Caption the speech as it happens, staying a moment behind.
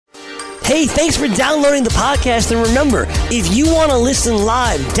Hey, thanks for downloading the podcast. And remember, if you want to listen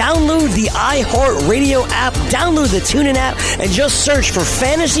live, download the iHeartRadio app, download the TuneIn app, and just search for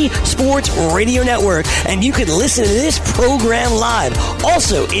Fantasy Sports Radio Network, and you can listen to this program live.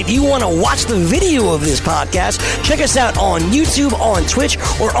 Also, if you want to watch the video of this podcast, check us out on YouTube, on Twitch,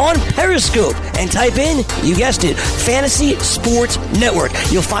 or on Periscope, and type in, you guessed it, Fantasy Sports Network.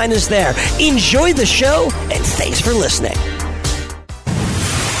 You'll find us there. Enjoy the show, and thanks for listening.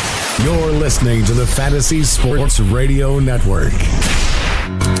 You're listening to the Fantasy Sports Radio Network.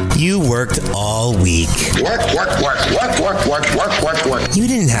 You worked all week. Work. You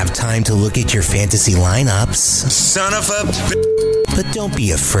didn't have time to look at your fantasy lineups. Son of a... But don't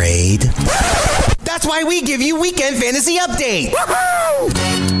be afraid. That's why we give you Weekend Fantasy Update.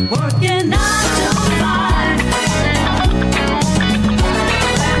 Woohoo! Working 9 to 5.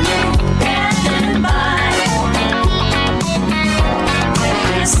 And you getting by.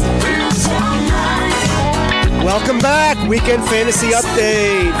 Welcome back. Weekend Fantasy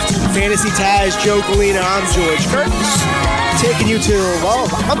Update. Fantasy Taz, Joe Galena. I'm George Curtis. Taking you till, well,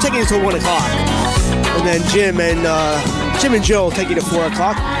 I'm taking you till 1 o'clock. And then Jim and Joe will take you to 4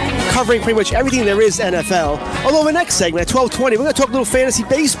 o'clock, covering pretty much everything there is NFL. Although the next segment, at 12:20, we're going to talk a little fantasy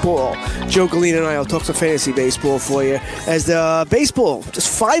baseball. Joe Galena and I will talk some fantasy baseball for you. As the baseball, just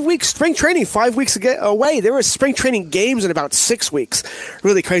 5 weeks, spring training, 5 weeks away. There are spring training games in about 6 weeks.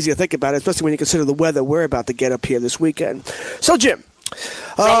 Really crazy to think about it, especially when you consider the weather we're about to get up here this weekend. So, Jim,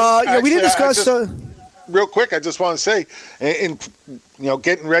 we didn't discuss... Real quick, I just want to say,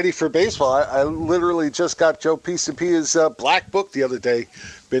 getting ready for baseball, I literally just got Joe Pisapia's Black Book the other day.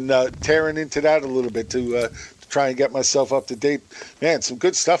 Been tearing into that a little bit to try and get myself up to date. Man, some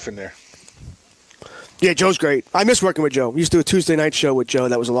good stuff in there. Yeah, Joe's great. I miss working with Joe. We used to do a Tuesday night show with Joe.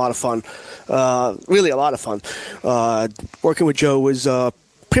 That was a lot of fun. Really a lot of fun. Working with Joe was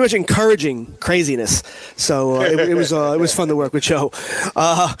pretty much encouraging craziness. So it was fun to work with Joe.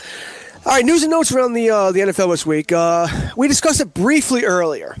 All right, news and notes around the NFL this week. We discussed it briefly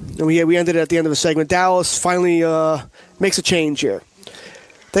earlier. And we ended it at the end of the segment. Dallas finally makes a change here.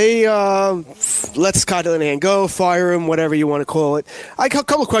 They let Scott Linehan go, fire him, whatever you want to call it. I got a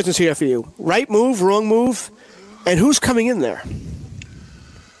couple of questions here for you. Right move, wrong move, and who's coming in there?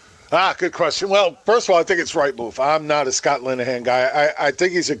 Good question. Well, first of all, I think it's right move. I'm not a Scott Linehan guy. I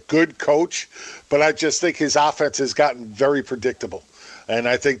think he's a good coach, but I just think his offense has gotten very predictable. And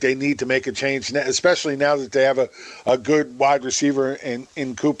I think they need to make a change, especially now that they have a good wide receiver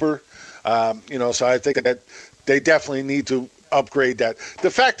in Cooper. So I think that they definitely need to upgrade that. The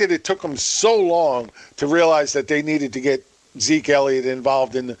fact that it took them so long to realize that they needed to get Zeke Elliott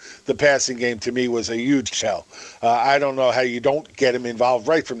involved in the passing game, to me, was a huge tell. I don't know how you don't get him involved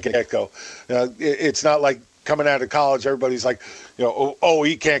right from get-go. It's not like coming out of college, everybody's like,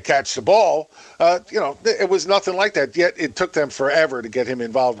 he can't catch the ball. It was nothing like that. Yet it took them forever to get him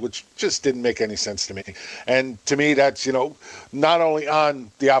involved, which just didn't make any sense to me. And to me, that's, not only on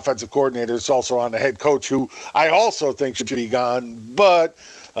the offensive coordinator, it's also on the head coach, who I also think should be gone. But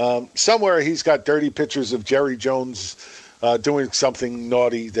somewhere he's got dirty pictures of Jerry Jones doing something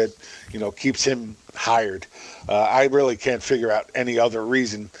naughty that, keeps him hired. I really can't figure out any other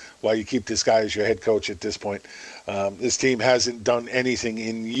reason why you keep this guy as your head coach at this point. This team hasn't done anything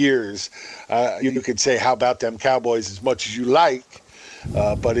in years. You could say, how about them Cowboys, as much as you like,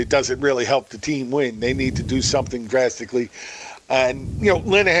 but it doesn't really help the team win. They need to do something drastically. And,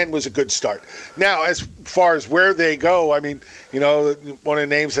 Linehan was a good start. Now, as far as where they go, I mean, one of the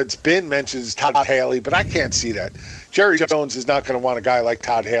names that's been mentioned is Todd Haley, but I can't see that. Jerry Jones is not going to want a guy like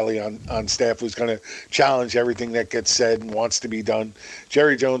Todd Haley on staff who's going to challenge everything that gets said and wants to be done.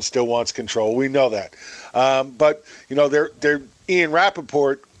 Jerry Jones still wants control. We know that. But they're Ian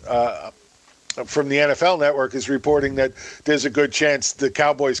Rappaport from the NFL Network is reporting that there's a good chance the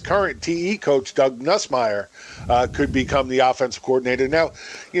Cowboys' current TE coach, Doug Nussmeier, could become the offensive coordinator. Now,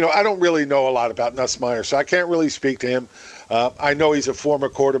 I don't really know a lot about Nussmeier, so I can't really speak to him. I know he's a former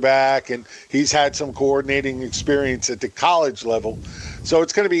quarterback, and he's had some coordinating experience at the college level. So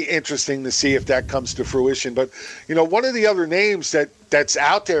it's going to be interesting to see if that comes to fruition. But, one of the other names that's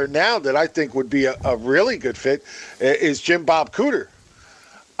out there now that I think would be a really good fit is Jim Bob Cooter.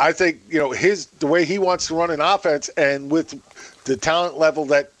 I think, the way he wants to run an offense, and with the talent level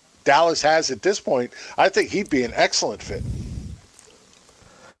that Dallas has at this point, I think he'd be an excellent fit.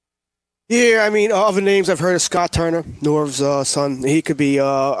 Yeah, I mean, other names I've heard of Scott Turner, Norv's son. He could be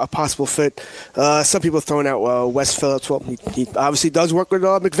a possible fit. Some people are throwing out Wes Phillips. Well, he obviously does work with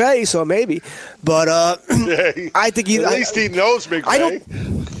McVay, so maybe. But I think at least he knows McVay.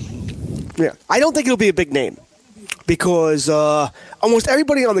 I don't think it'll be a big name. because almost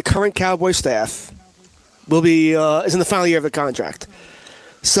everybody on the current Cowboy staff will be is in the final year of the contract.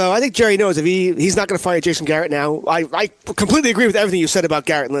 So I think Jerry knows if he's not going to fire Jason Garrett now. I completely agree with everything you said about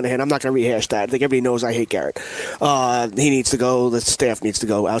Garrett Linehan. I'm not going to rehash that. I think everybody knows I hate Garrett. He needs to go. The staff needs to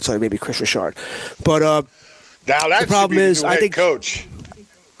go outside of maybe Chris Richard. But now that the problem is, I think coach.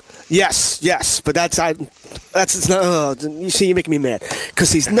 Yes, but that's it's not. You see, you're making me mad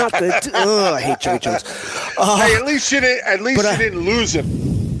because he's not the. I hate Jerry Jones. Hey, at least you didn't lose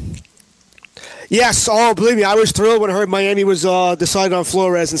him. Yes, believe me, I was thrilled when I heard Miami was decided on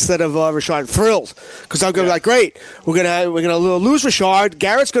Flores instead of Rashard. Thrilled, because I'm going to be like, great, we're gonna lose Rashard.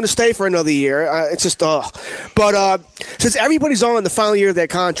 Garrett's going to stay for another year. It's just But since everybody's on the final year of their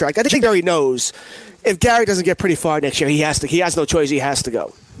contract, I think Jerry knows if Garrett doesn't get pretty far next year, he has to. He has no choice. He has to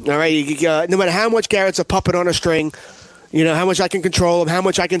go. All right, no matter how much Garrett's a puppet on a string. You know, how much I can control him, how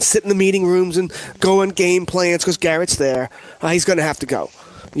much I can sit in the meeting rooms and go on game plans because Garrett's there. He's going to have to go.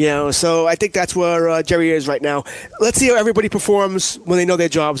 You know, so I think that's where Jerry is right now. Let's see how everybody performs when they know their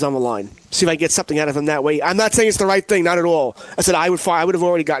job's on the line. See if I get something out of him that way. I'm not saying it's the right thing, not at all. I said I would have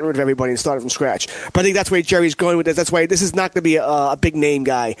already gotten rid of everybody and started from scratch. But I think that's where Jerry's going with this. That's why this is not going to be a big name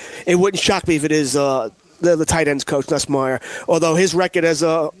guy. It wouldn't shock me if it is the tight ends coach, Nussmeier. Although his record as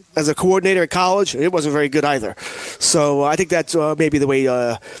a coordinator at college, it wasn't very good either. So I think that's maybe the way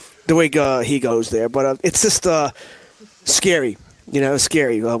he goes there. But it's just scary. You know,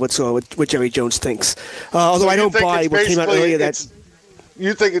 scary what Jerry Jones thinks. Although I don't buy what came out earlier that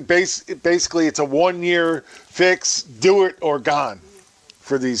you think basically it's a 1 year fix, do it or gone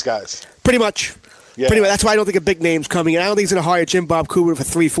for these guys. Pretty much. Yeah. Pretty much. That's why I don't think a big name's coming. And I don't think he's going to hire Jim Bob Cooper for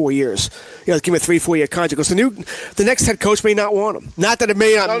 3-4 years. You know, give him a 3-4 year contract. Because the next head coach may not want him. Not that it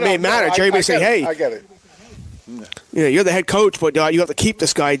may matter. Jerry may say, "Hey, I get it. Yeah, you're the head coach, but you have to keep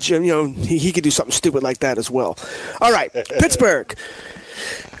this guy. You know, he could do something stupid like that as well." All right, Pittsburgh.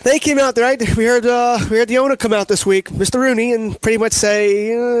 They came out there, right? We heard the owner come out this week, Mr. Rooney, and pretty much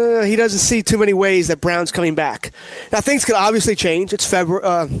say he doesn't see too many ways that Brown's coming back. Now, things could obviously change. It's February.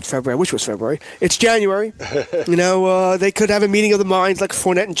 I wish it was February. It's January. You know, they could have a meeting of the minds like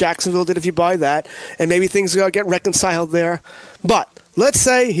Fournette and Jacksonville did if you buy that, and maybe things get reconciled there. But let's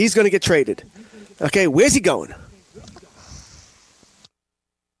say he's going to get traded. Okay, where's he going?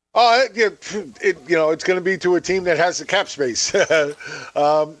 It's going to be to a team that has the cap space. They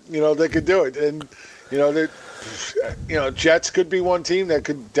could do it, and Jets could be one team that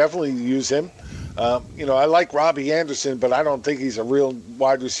could definitely use him. I like Robbie Anderson, but I don't think he's a real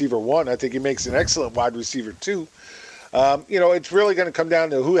wide receiver one. I think he makes an excellent wide receiver two. It's really going to come down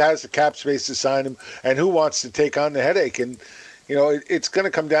to who has the cap space to sign him and who wants to take on the headache. And it's going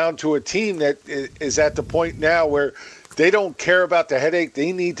to come down to a team that is at the point now where they don't care about the headache.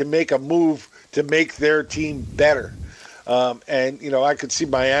 They need to make a move to make their team better. I could see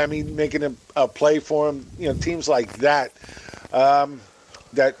Miami making a play for him. Teams like that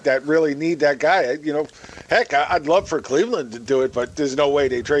that really need that guy. Heck, I'd love for Cleveland to do it, but there's no way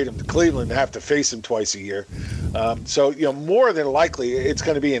they trade him to Cleveland and have to face him twice a year. More than likely, it's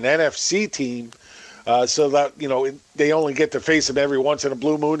going to be an NFC team. So that, they only get to face him every once in a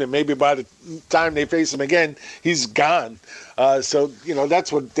blue moon, and maybe by the time they face him again, he's gone. That's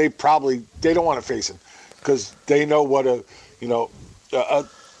what they don't want to face him because they know what he'll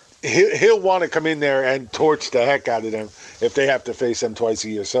want to come in there and torch the heck out of them if they have to face them twice a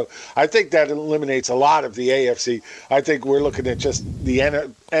year. So I think that eliminates a lot of the AFC. I think we're looking at just the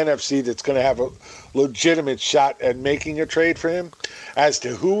NFC that's going to have a legitimate shot at making a trade for him. As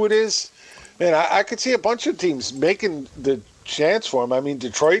to who it is, man, I could see a bunch of teams making the chance for him. I mean,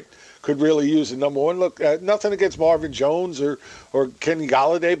 Detroit could really use a number one. Look, nothing against Marvin Jones or Kenny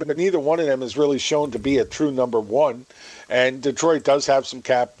Golladay, but neither one of them has really shown to be a true number one. And Detroit does have some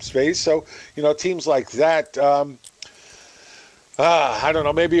cap space. So, teams like that, I don't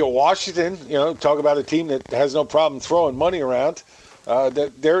know, maybe a Washington, talk about a team that has no problem throwing money around.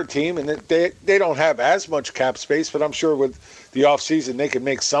 That they're a team, and they don't have as much cap space, but I'm sure with the offseason they can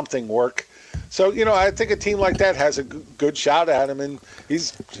make something work. So, I think a team like that has a good shot at him, and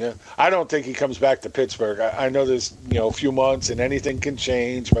I don't think he comes back to Pittsburgh. I know there's, a few months and anything can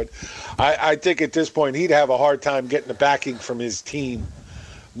change, but I think at this point he'd have a hard time getting the backing from his team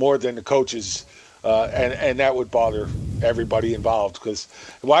more than the coaches, and that would bother everybody involved because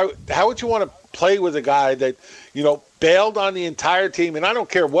how would you want to play with a guy that, bailed on the entire team, and I don't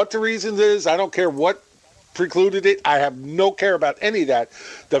care what the reason is, I don't care what precluded it. I have no care about any of that.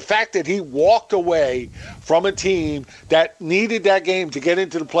 The fact that he walked away from a team that needed that game to get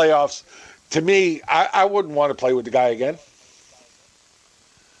into the playoffs, to me, I wouldn't want to play with the guy again.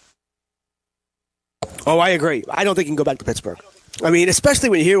 Oh, I agree. I don't think he can go back to Pittsburgh. I mean, especially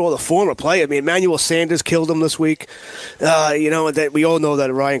when you hear all the former play. I mean, Emmanuel Sanders killed him this week. That we all know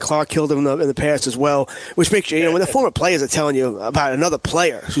that Ryan Clark killed him in the past as well, which makes you, when the former players are telling you about another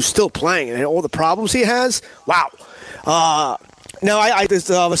player who's still playing and all the problems he has, wow. No,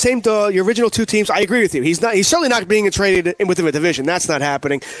 the same. Your original two teams. I agree with you. He's certainly not being traded within a division. That's not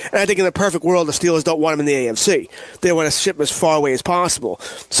happening. And I think in the perfect world, the Steelers don't want him in the AFC. They want to ship him as far away as possible.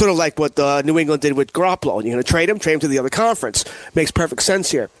 Sort of like what New England did with Garoppolo. You're going to trade him to the other conference. Makes perfect sense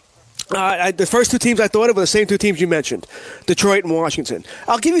here. The first two teams I thought of were the same two teams you mentioned, Detroit and Washington.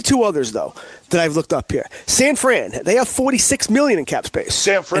 I'll give you two others, though, that I've looked up here. San Fran, they have $46 million in cap space.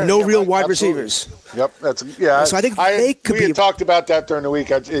 San Fran, and no real wide absolutely. receivers. Yep, So I think they could be. We had talked about that during the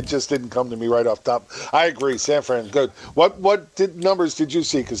week. It just didn't come to me right off top. I agree. San Fran, good. What numbers did you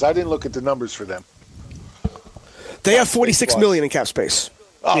see? Because I didn't look at the numbers for them. They have $46 million in cap space.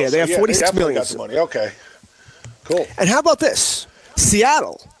 Oh, yeah, they have $46 million. Got the money. Okay, cool. And how about this?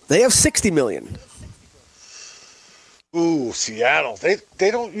 Seattle, they have $60 million. Ooh, Seattle.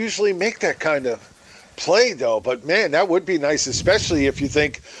 They don't usually make that kind of play, though. But, man, that would be nice, especially if you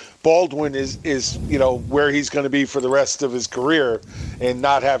think Baldwin is where he's going to be for the rest of his career and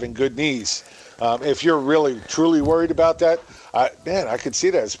not having good knees. If you're really, truly worried about that, I could see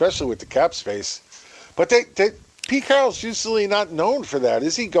that, especially with the cap space. But Pete Carroll's usually not known for that.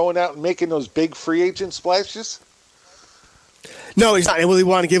 Is he going out and making those big free agent splashes? No, he's not. He really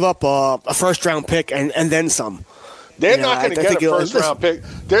want to give up a first-round pick and then some. They're not going to get a first-round pick.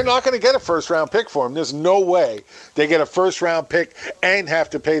 They're not going to get a first-round pick for him. There's no way they get a first-round pick and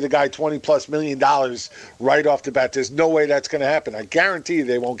have to pay the guy $20+ million right off the bat. There's no way that's going to happen. I guarantee you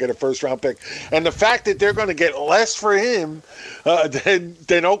they won't get a first-round pick. And the fact that they're going to get less for him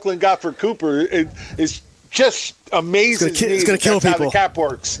than Oakland got for Cooper is just amazing. It's going to kill people. How the cap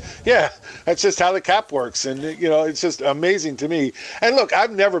works. Yeah, that's just how the cap works. And, it's just amazing to me. And, look,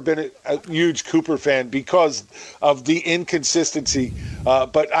 I've never been a huge Cooper fan because of the inconsistency.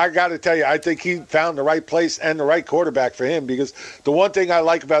 But I got to tell you, I think he found the right place and the right quarterback for him, because the one thing I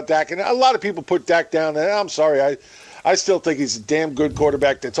like about Dak, and a lot of people put Dak down, and I'm sorry, I still think he's a damn good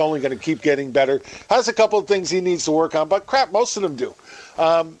quarterback that's only going to keep getting better. Has a couple of things he needs to work on, but crap, most of them do.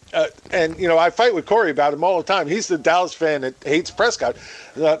 I fight with Corey about him all the time. He's the Dallas fan that hates Prescott.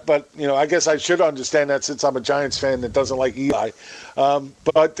 But I guess I should understand that since I'm a Giants fan that doesn't like Eli.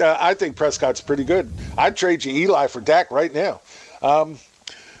 But I think Prescott's pretty good. I'd trade you Eli for Dak right now.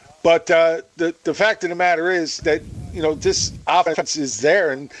 But the fact of the matter is that, this offense is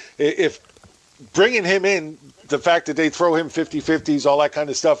there. And if bringing him in, the fact that they throw him 50-50s, all that kind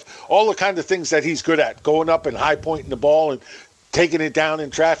of stuff, all the kind of things that he's good at, going up and high pointing the ball and taking it down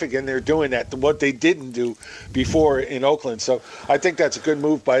in traffic, and they're doing that, what they didn't do before in Oakland. So I think that's a good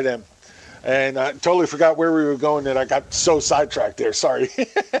move by them. And I totally forgot where we were going, and I got so sidetracked there. Sorry.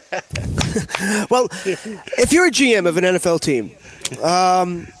 Well, if you're a GM of an NFL team,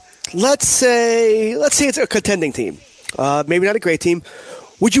 let's say it's a contending team, maybe not a great team,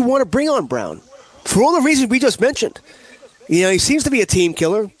 would you want to bring on Brown? For all the reasons we just mentioned. He seems to be a team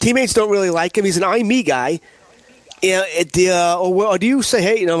killer. Teammates don't really like him. He's an I, me guy. Or do you say,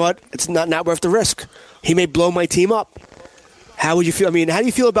 hey, you know what? It's not worth the risk. He may blow my team up. How would you feel? I mean, how do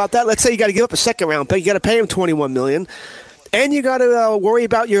you feel about that? Let's say you got to give up a second-round pick. You got to pay him $21 million. And you got to worry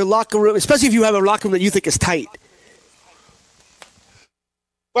about your locker room, especially if you have a locker room that you think is tight.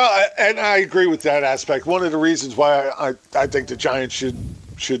 Well, and I agree with that aspect. One of the reasons why I think the Giants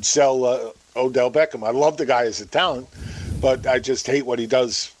should sell Odell Beckham. I love the guy as a talent, but I just hate what he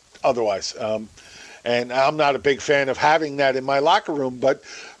does otherwise. And I'm not a big fan of having that in my locker room, but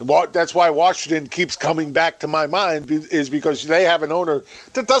that's why Washington keeps coming back to my mind, is because they have an owner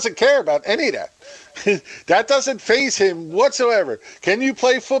that doesn't care about any of that. That doesn't faze him whatsoever. Can you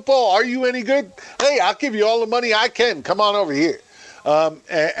play football? Are you any good? Hey, I'll give you all the money I can. Come on over here.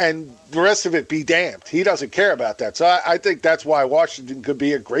 And the rest of it be damned. He doesn't care about that. So I think that's why Washington could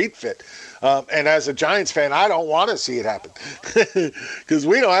be a great fit. And as a Giants fan, I don't want to see it happen, because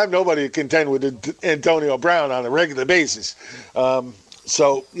we don't have nobody to contend with Antonio Brown on a regular basis.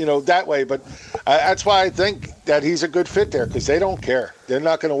 So, that way. But that's why I think that he's a good fit there, because they don't care. They're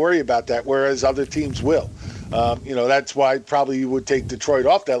not going to worry about that, whereas other teams will. That's why probably you would take Detroit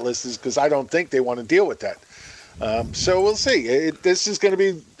off that list, is because I don't think they want to deal with that. So we'll see. This is going to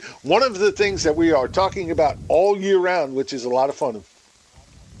be one of the things that we are talking about all year round, which is a lot of fun.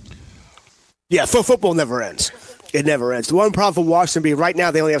 Yeah, football never ends. It never ends. The one problem for Washington being right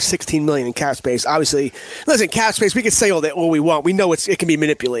now they only have $16 million in cap space. Obviously, listen, cap space, we can say all we want. We know it can be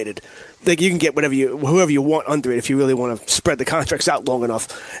manipulated. Like you can get whoever you want under it if you really want to spread the contracts out long enough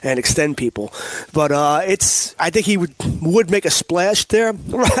and extend people. But I think he would make a splash there.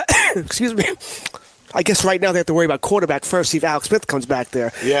 Excuse me. I guess right now they have to worry about quarterback first. See if Alex Smith comes back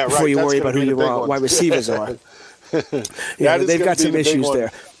there before you worry about who your wide receivers are. Yeah, they've got some issues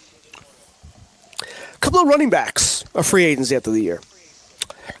there. A couple of running backs are free agents after the year.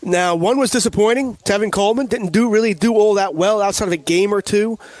 Now, one was disappointing. Tevin Coleman didn't really do all that well outside of a game or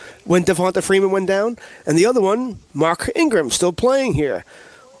two when Devonta Freeman went down. And the other one, Mark Ingram, still playing here.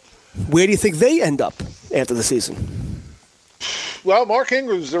 Where do you think they end up after the season? Well, Mark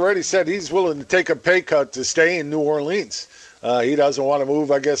Ingram's already said he's willing to take a pay cut to stay in New Orleans. He doesn't want to move,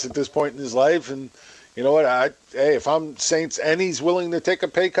 I guess, at this point in his life. And you know what? If I'm Saints and he's willing to take a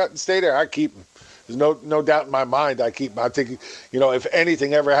pay cut and stay there, I keep him. There's no doubt in my mind I keep him. I think, if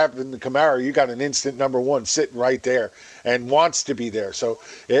anything ever happened to Kamara, you got an instant number one sitting right there and wants to be there. So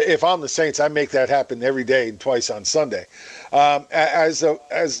if I'm the Saints, I make that happen every day and twice on Sunday. Tevin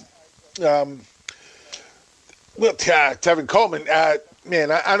Coleman,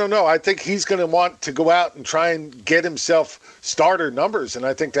 man, I don't know. I think he's going to want to go out and try and get himself starter numbers, and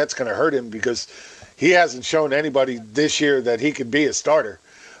I think that's going to hurt him because he hasn't shown anybody this year that he could be a starter,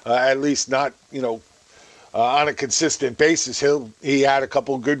 at least not, on a consistent basis. He had a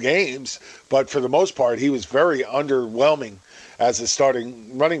couple of good games, but for the most part, he was very underwhelming as a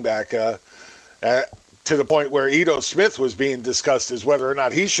starting running back to the point where Ito Smith was being discussed as whether or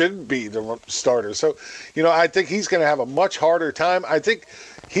not he should be the starter. So, I think he's going to have a much harder time. I think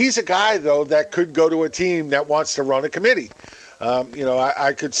he's a guy, though, that could go to a team that wants to run a committee.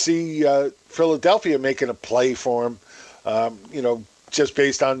 I could see Philadelphia making a play for him, just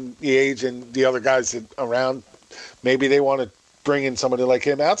based on the age and the other guys that around. Maybe they want to bring in somebody like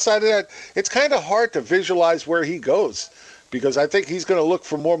him. Outside of that, it's kind of hard to visualize where he goes because I think he's going to look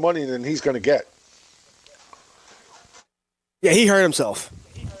for more money than he's going to get. Yeah, he hurt himself.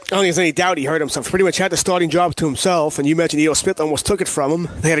 I don't think there's any doubt he hurt himself. Pretty much had the starting job to himself, and you mentioned Ito Smith almost took it from him.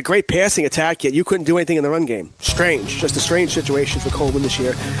 They had a great passing attack, yet you couldn't do anything in the run game. Strange. Just a strange situation for Coleman this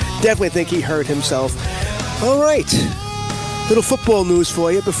year. Definitely think he hurt himself. All right. Little football news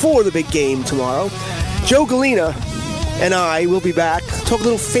for you before the big game tomorrow. Joe Galena and I will be back. Talk a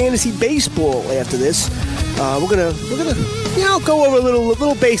little fantasy baseball after this. We're gonna go over a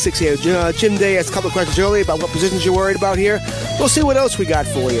little basics here. Jim Day asked a couple of questions earlier about what positions you're worried about here. We'll see what else we got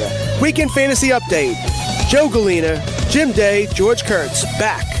for you. Weekend Fantasy Update. Joe Galena, Jim Day, George Kurtz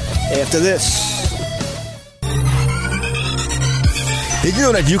back after this. Did you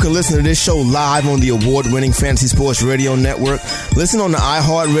know that you can listen to this show live on the award-winning Fantasy Sports Radio Network? Listen on the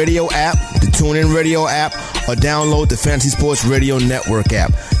iHeartRadio app, the TuneIn Radio app, or download the Fantasy Sports Radio Network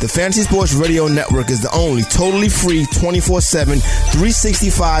app. The Fantasy Sports Radio Network is the only totally free 24/7,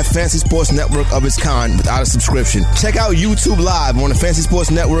 365 Fantasy Sports Network of its kind without a subscription. Check out YouTube Live on the Fantasy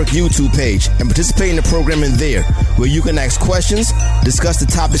Sports Network YouTube page and participate in the programming there, where you can ask questions, discuss the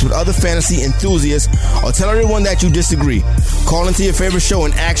topics with other fantasy enthusiasts, or tell everyone that you disagree. Call into your favorite show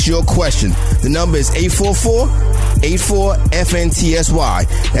and ask your question. The number is 844-84-FNTSY.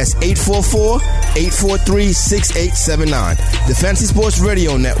 That's 844-843-6879. The Fantasy Sports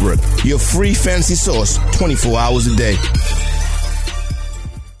Radio Network, your free fantasy source 24 hours a day.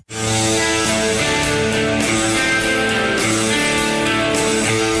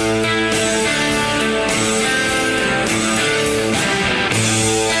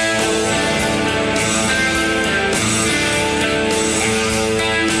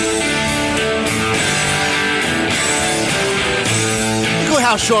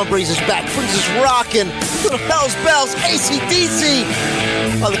 How Sean brings us back, brings us rocking, little bells, AC/DC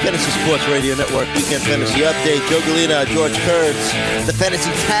on the Fantasy Sports Radio Network. Weekend Fantasy Update. Joe Galena, George Kurtz, the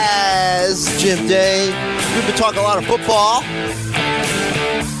Fantasy Taz, Jim Day. We've been talking a lot of football,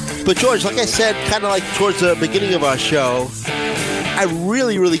 but George, like I said, kind of like towards the beginning of our show, I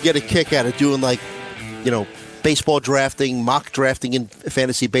really get a kick out of doing baseball drafting, mock drafting in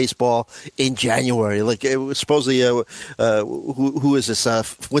fantasy baseball in January. Like it was supposedly, who is this?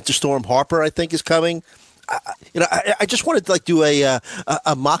 Winter Storm Harper, I think, is coming. I just wanted to do a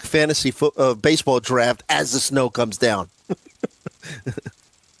mock fantasy baseball draft as the snow comes down.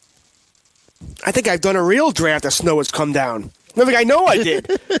 I think I've done a real draft as snow has come down. I know I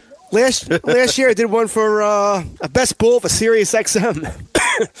did. Last year I did one for a best bull for Sirius XM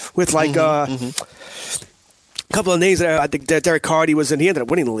with couple of names there. I think Derek Carty was in. He ended up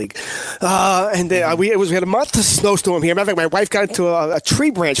winning the league. We had a month of snowstorm here. Matter of fact, my wife got into a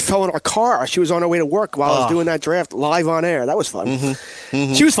tree branch, fell in our car. She was on her way to work while I was doing that draft live on air. That was fun.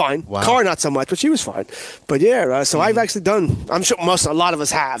 She was fine. Wow. Car not so much, but she was fine. But yeah, so I've actually done. I'm sure a lot of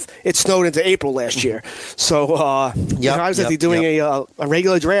us have. It snowed into April last year, so I was actually doing a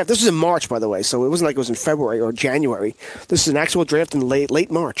regular draft. This was in March, by the way, so it wasn't like it was in February or January. This is an actual draft in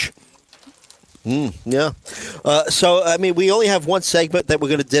late March. Yeah. So, I mean, we only have one segment that we're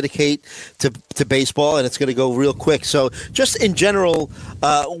going to dedicate to baseball, and it's going to go real quick. So, just in general,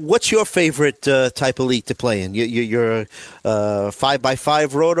 what's your favorite type of league to play in? You're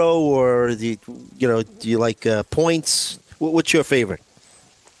 5x5 roto, or do you like points? What's your favorite?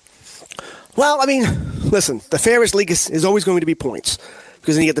 Well, I mean, listen, the fairest league is always going to be points.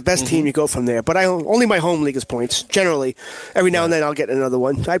 Because then you get the best team, you go from there. But only my home league is points, generally. Every now and then I'll get another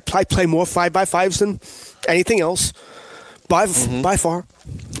one. I play more 5x5s than anything else, by far.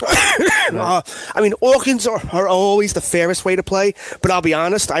 I mean, auctions are always the fairest way to play. But I'll be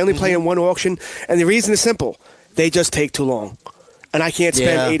honest, I only play in one auction, and the reason is simple. They just take too long. And I can't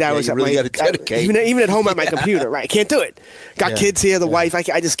spend 8 hours really even at home at my computer. Right, I can't do it. Got kids here, the wife.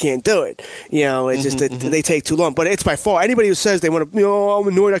 I just can't do it. It's just they take too long. But it's by far anybody who says they want to. I'm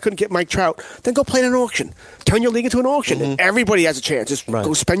annoyed I couldn't get Mike Trout. Then go play in an auction. Turn your league into an auction. And everybody has a chance. Just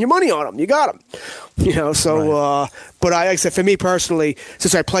go spend your money on them. You got them. But like I said, for me personally,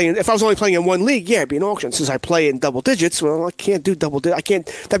 since I play if I was only playing in one league, it'd be an auction. Since I play in double digits, well, I can't do double digits. I can't.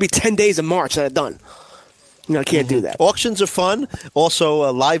 That'd be 10 days in March that I've done. I can't do that. Auctions are fun.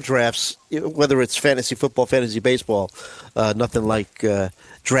 Also, live drafts, whether it's fantasy football, fantasy baseball, nothing like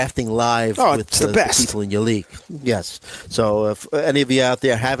drafting live with the best. The people in your league. Yes. So if any of you out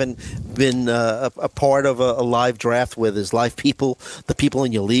there haven't been a part of a live draft where there's live people, the people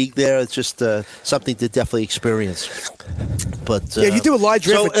in your league there, it's just something to definitely experience. But if you do a live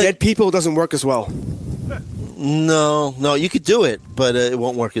draft with dead people, it doesn't work as well. No, you could do it, but it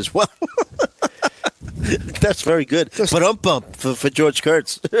won't work as well. That's very good. But bump for George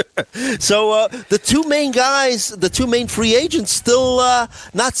Kurtz. So the two main guys, the two main free agents, still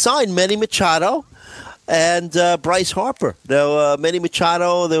not signed. Manny Machado and Bryce Harper. Now, Manny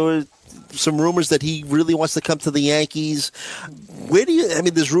Machado, there were some rumors that he really wants to come to the Yankees.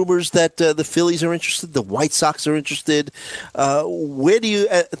 There's rumors that the Phillies are interested, the White Sox are interested. Where do you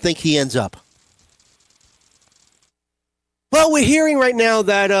think he ends up? Well, we're hearing right now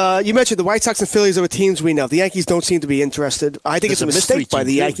that you mentioned the White Sox and Phillies are the teams we know. The Yankees don't seem to be interested. I think it's a mistake by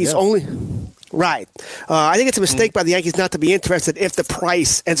the Yankees only. Right. I think it's a mistake by the Yankees not to be interested if the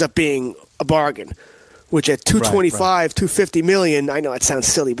price ends up being a bargain, which at $225, $250 million, I know it sounds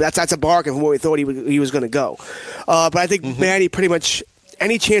silly, but that's a bargain from where we thought he was going to go. But I think Manny pretty much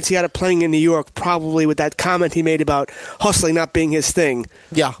any chance he had of playing in New York, probably with that comment he made about hustling not being his thing,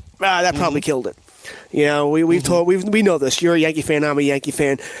 that probably killed it. We know this. You're a Yankee fan. I'm a Yankee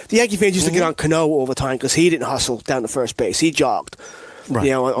fan. The Yankee fans used to get on Cano all the time because he didn't hustle down to first base. He jogged,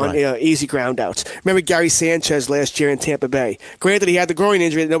 on easy ground outs. Remember Gary Sanchez last year in Tampa Bay? Granted, he had the groin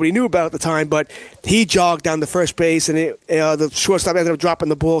injury that nobody knew about at the time, but he jogged down to first base, and the shortstop ended up dropping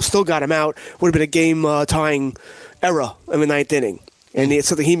the ball. Still got him out. Would have been a game-tying error in the ninth inning, and it's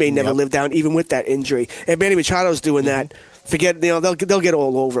something he may never live down, even with that injury. And Manny Machado's doing that. Forget, they'll get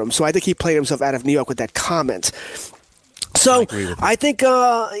all over him. So I think he played himself out of New York with that comment. So I think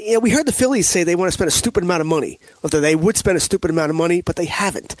we heard the Phillies say they want to spend a stupid amount of money. They would spend a stupid amount of money, but they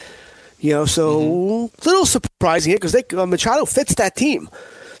haven't. So a little surprising because Machado fits that team.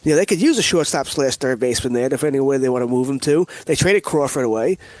 They could use a shortstop / third baseman there, depending on where they want to move him to. They traded Crawford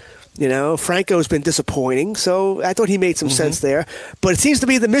away. Franco's been disappointing, so I thought he made some sense there. But it seems to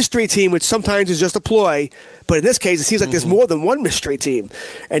be the mystery team, which sometimes is just a ploy. But in this case, it seems like there's more than one mystery team.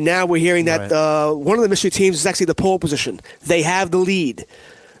 And now we're hearing that one of the mystery teams is actually the pole position. They have the lead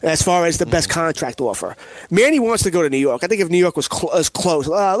as far as the best contract offer. Manny wants to go to New York. I think if New York was close,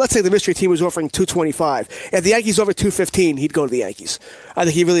 let's say the mystery team was offering $225. If the Yankees offered $215, he'd go to the Yankees. I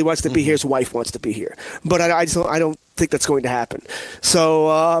think he really wants to be here. His wife wants to be here. But I don't think that's going to happen.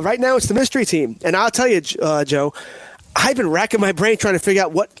 So right now it's the mystery team. And I'll tell you, Joe, I've been racking my brain trying to figure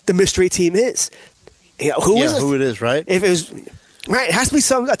out what the mystery team is. Who it is, right? If it was right, it has to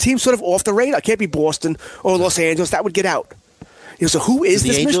be a team sort of off the radar. It can't be Boston or Los Angeles. That would get out. So who is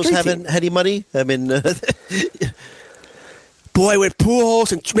this mystery team? The Angels haven't had any money? I mean, boy, with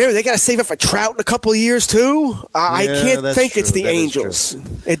Pujols and remember they got to save up for Trout in a couple of years too. I can't think it's the Angels.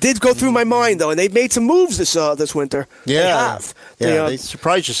 It did go through my mind though, and they've made some moves this winter. Yeah, they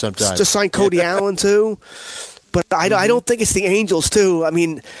surprise you sometimes. Just signed Cody Allen too, but I don't think it's the Angels too. I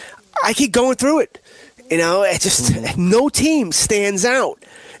mean, I keep going through it. You know, it just no team stands out.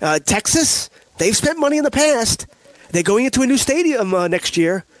 Texas, they've spent money in the past. They're going into a new stadium next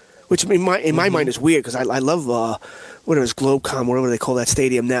year, which in my mind is weird because I love what it was, Globecom, whatever they call that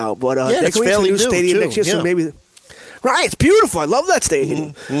stadium now. But they're it's going into a fairly new new, stadium too. next year, Yeah. so maybe. Right, it's beautiful. I love that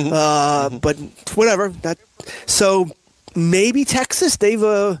stadium. But whatever. So maybe Texas. They've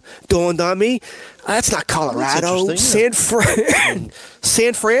dawned on me. That's not Colorado. That's San interesting,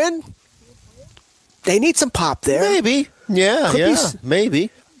 San Fran. They need some pop there. Maybe. Yeah, Could be s-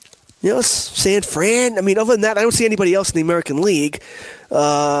 maybe. You know, San Fran. I mean, other than that, I don't see anybody else in the American League.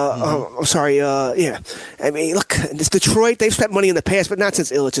 I'm sorry. Yeah. I mean, look, it's Detroit. They've spent money in the past, but not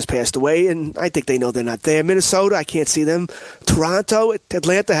since Illich has passed away, and I think they know they're not there. Minnesota, I can't see them. Toronto,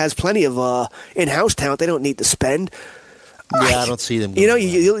 Atlanta has plenty of in-house talent. They don't need to spend. Yeah, I don't see them. You know,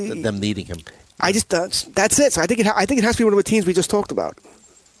 them needing him. I just that's it. So I think it has to be one of the teams we just talked about.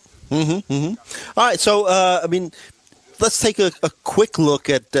 All right, so I mean, let's take a quick look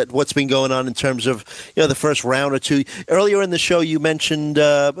at what's been going on in terms of the first round or two. Earlier in the show, you mentioned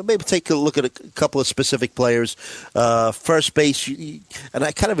maybe take a look at a couple of specific players. First base, and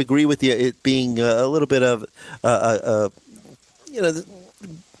I kind of agree with you, it being a little bit of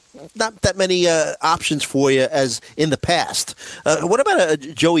not that many options for you as in the past. What about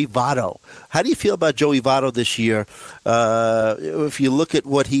Joey Votto? How do you feel about Joey Votto this year? If you look at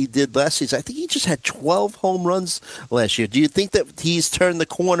what he did last season, I think he just had 12 home runs last year. Do you think that he's turned the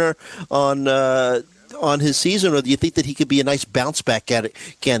corner on his season, or do you think that he could be a nice bounce-back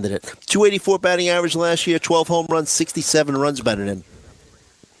candidate? 284 batting average last year, 12 home runs, 67 runs batted in.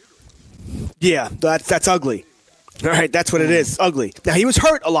 Yeah, that's ugly. All right, that's what it is. Ugly. Now, he was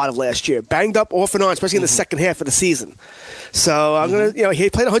hurt a lot of last year, banged up off and on, especially in the second half of the season. So I'm going to, he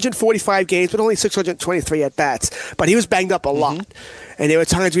played 145 games, but only 623 at bats. But he was banged up a lot. And there were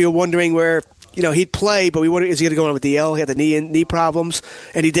times we were wondering where, he'd play, but we wondered, is he going to go on with DL? He had the knee problems,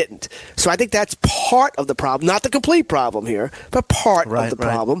 and he didn't. So I think that's part of the problem, not the complete problem here, but part of the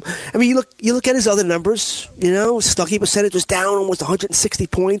problem. I mean, you look at his other numbers, Stuckey percentage was down almost 160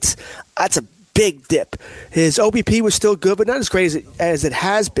 points. That's a big dip. His OBP was still good, but not as great as it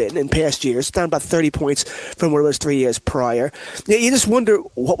has been in past years. It's down about 30 points from what it was 3 years prior. You just wonder,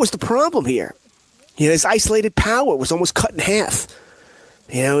 what was the problem here? His isolated power was almost cut in half.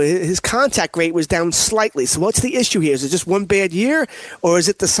 His contact rate was down slightly. So what's the issue here? Is it just one bad year, or is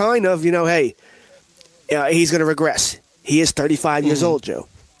it the sign of, hey, he's going to regress? He is 35 years old, Joe.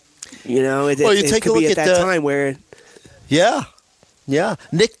 It take could a look be at at that time where... Yeah. Yeah.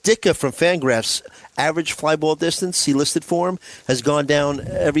 Nick Ditka from Fangraphs, average fly ball distance he listed for him has gone down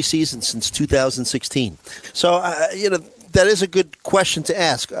every season since 2016. So, that is a good question to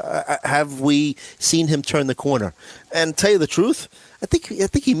ask. Have we seen him turn the corner? And tell you the truth, I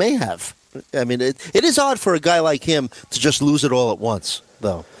think he may have. I mean, it is odd for a guy like him to just lose it all at once,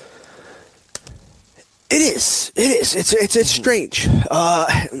 though. It is. It's strange.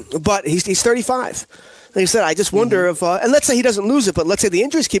 But he's 35. Like I said, I just wonder if, and let's say he doesn't lose it, but let's say the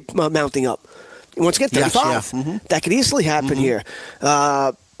injuries keep mounting up. Once again, 35. That could easily happen here.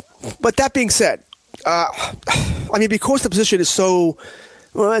 But that being said, because the position is so,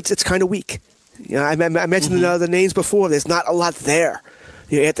 it's kind of weak. I mentioned the names before. There's not a lot there.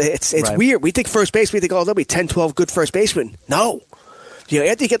 It's weird. We think first base, we think, there'll be 10, 12 good first basemen. No.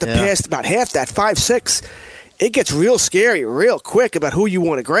 After you get past about half that, 5, 6, it gets real scary real quick about who you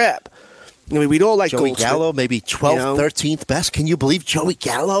want to grab. I mean, we'd all like Joey Goldschmidt. Gallo, maybe 12th, 13th best. Can you believe Joey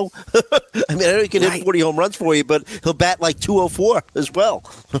Gallo? I mean, I know he can hit 40 home runs for you, but he'll bat like 204 as well.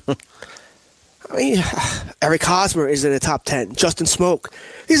 I mean, Eric Hosmer is in the top 10. Justin Smoke.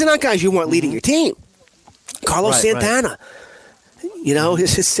 These are not guys you want leading your team. Carlos Santana.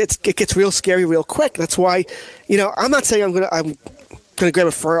 It gets real scary real quick. That's why, I'm not saying I'm gonna grab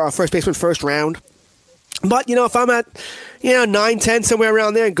a first baseman first round. But, if I'm at, 9, 10, somewhere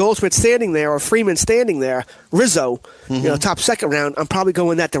around there, and Goldschmidt standing there, or Freeman standing there, Rizzo, top second round, I'm probably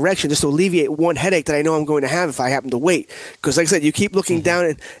going that direction just to alleviate one headache that I know I'm going to have if I happen to wait. Because, like I said, you keep looking down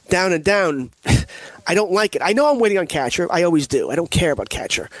and down and down. I don't like it. I know I'm waiting on catcher. I always do. I don't care about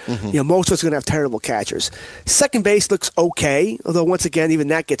catcher. Most of us are going to have terrible catchers. Second base looks okay, although once again, even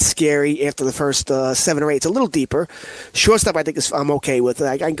that gets scary after the first 7 or 8. It's a little deeper. Shortstop, I think I'm okay with.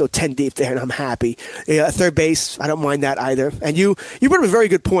 I can go 10 deep there, and I'm happy. Third base, I don't mind that either. And you brought up a very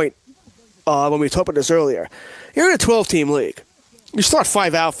good point when we talked about this earlier. You're in a 12-team league. You start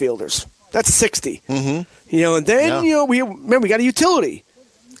 5 outfielders. That's 60. And then we got a utility.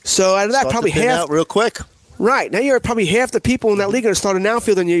 So out of that, Start probably to thin half out real quick. Right. Now you're probably half the people in that league are going to start an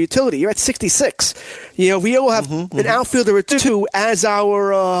outfielder in your utility. You're at 66. We all have an outfielder or two as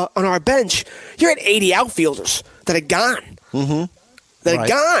our on our bench. You're at 80 outfielders that are gone. That are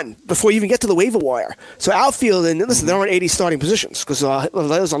gone before you even get to the waiver wire. So outfield, and listen, there aren't 80 starting positions because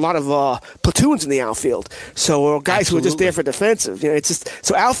there's a lot of platoons in the outfield. So guys who are just there for defensive. It's just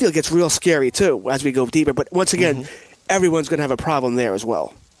so outfield gets real scary too as we go deeper. But once again, everyone's going to have a problem there as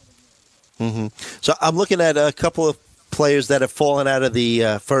well. So I'm looking at a couple of players that have fallen out of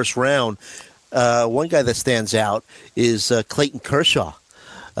the first round. One guy that stands out is Clayton Kershaw.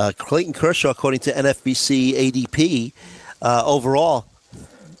 Clayton Kershaw, according to NFBC ADP, overall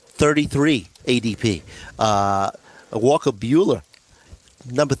 33 ADP. Walker Buehler,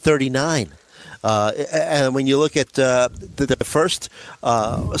 number 39. And when you look at the first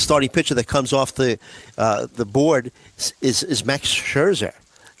starting pitcher that comes off the board is Max Scherzer.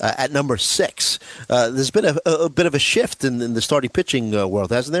 At number 6. There's been a bit of a shift in the starting pitching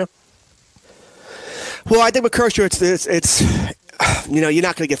world, hasn't there? Well, I think with Kershaw, it's you're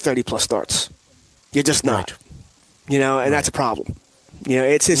not going to get 30-plus starts. You're just not. And that's a problem.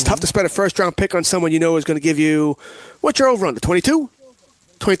 It's tough to spend a first-round pick on someone is going to give you, what's your over-under, 22?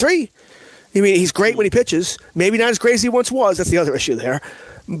 23? I mean, he's great when he pitches. Maybe not as great as he once was. That's the other issue there.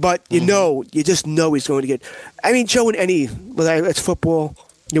 But you just know he's going to get. I mean, Joe, whether it's football,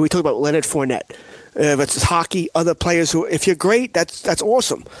 we talk about Leonard Fournette. If it's hockey, other players who, if you're great, that's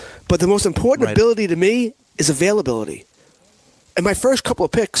awesome. But the most important ability to me is availability. In my first couple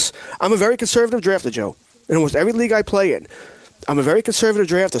of picks, I'm a very conservative drafter, Joe. In almost every league I play in, I'm a very conservative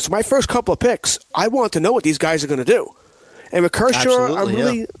drafter. So my first couple of picks, I want to know what these guys are going to do. And with Kershaw,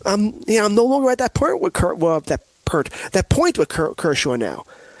 I'm no longer at that point with that point with Kershaw now.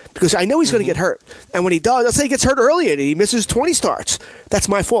 Because I know he's going to get hurt. And when he does, let's say he gets hurt early and he misses 20 starts. That's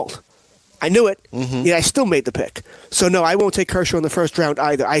my fault. I knew it. I still made the pick. So, no, I won't take Kershaw in the first round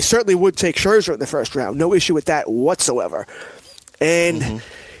either. I certainly would take Scherzer in the first round. No issue with that whatsoever. And,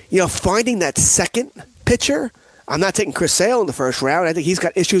 finding that second pitcher, I'm not taking Chris Sale in the first round. I think he's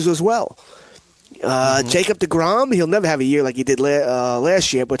got issues as well. Jacob deGrom, he'll never have a year like he did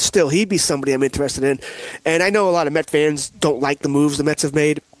last year, but still, he'd be somebody I'm interested in. And I know a lot of Met fans don't like the moves the Mets have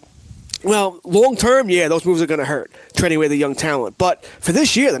made. Well, long term, those moves are going to hurt, trading away the young talent. But for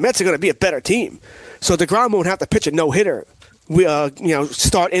this year, the Mets are going to be a better team. So DeGrom won't have to pitch a no-hitter,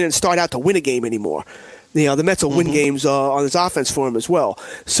 start in and start out to win a game anymore. The Mets will win games on his offense for him as well.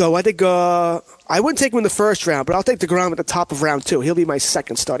 So I think I wouldn't take him in the first round, but I'll take DeGrom at the top of round 2. He'll be my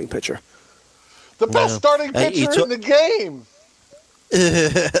second starting pitcher. The best starting pitcher in the game.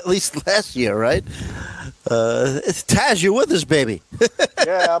 At least last year, right? Taz, you're with us, baby.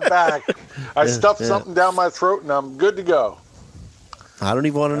 Yeah, I'm back. I stuffed something down my throat, and I'm good to go. I don't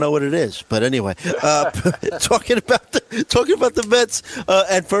even want to know what it is, but anyway, talking about the Mets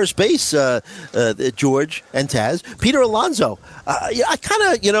at first base, George and Taz, Peter Alonso. I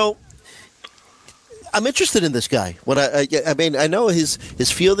kind of, I'm interested in this guy. I mean, I know his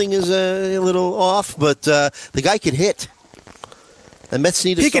fielding is a little off, but the guy can hit. The Mets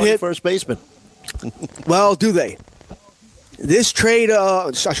need a starting first baseman. Well, do they? This trade,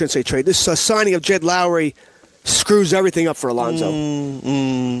 I shouldn't say trade, this signing of Jed Lowry screws everything up for Alonso.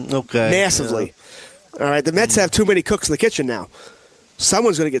 Okay. Massively. All right, the Mets have too many cooks in the kitchen now.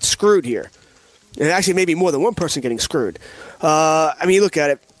 Someone's going to get screwed here. And actually, maybe more than one person getting screwed. I mean, you look at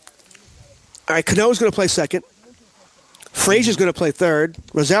it. All right, Cano's going to play second. Frazier's going to play third.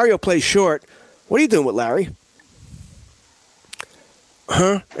 Rosario plays short. What are you doing with Larry?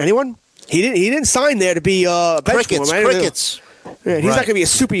 Anyone? He didn't sign there to be a bench for him. Crickets. Yeah, he's not going to be a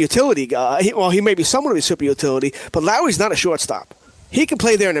super utility guy. He may be someone of a super utility, but Lowry's not a shortstop. He can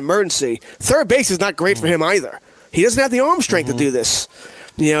play there in emergency. Third base is not great for him either. He doesn't have the arm strength to do this.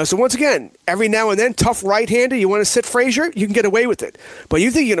 So once again, every now and then, tough right-hander, you want to sit Frazier, you can get away with it. But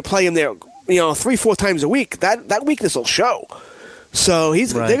you think you're going to play him there, 3-4 times a week, that weakness will show. So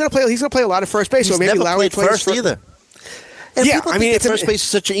he's going to play a lot of first base. He's so maybe never Lowry played first either. And I mean, first base is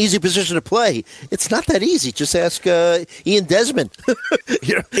such an easy position to play. It's not that easy. Just ask Ian Desmond.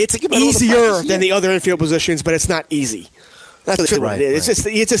 It's easier than the other infield positions, but it's not easy. That's what it is.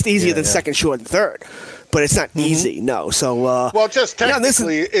 It's just easier than second, short, and third, but it's not easy. No. So just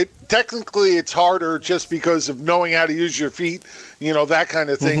technically, it's harder just because of knowing how to use your feet, that kind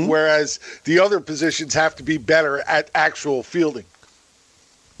of thing. Whereas the other positions have to be better at actual fielding.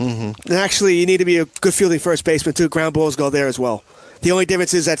 And actually, you need to be a good fielding first baseman, too. Ground balls go there as well. The only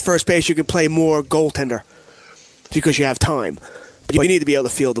difference is at first base, you can play more goaltender because you have time. But you need to be able to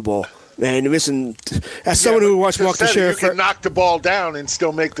field the ball. And listen, as someone who watched Mark Teixeira... You can knock the ball down and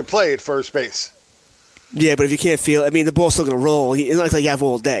still make the play at first base. Yeah, but if you can't feel it, I mean, the ball's still going to roll. It's not like you have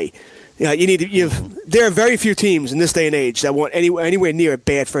all day. There are very few teams in this day and age that want anywhere near a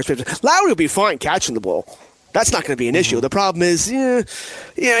bad first baseman. Lowry will be fine catching the ball. That's not going to be an issue. The problem is,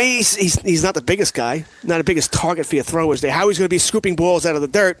 he's not the biggest guy, not the biggest target for your throwers there. How he's going to be scooping balls out of the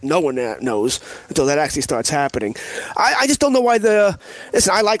dirt, no one knows until that actually starts happening. I just don't know why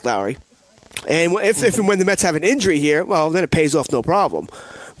listen, I like Lowry. And if and when the Mets have an injury here, well, then it pays off no problem.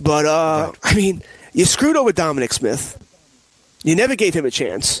 But, I mean, you screwed over Dominic Smith. You never gave him a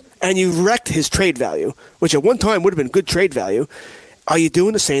chance. And you wrecked his trade value, which at one time would have been good trade value. Are you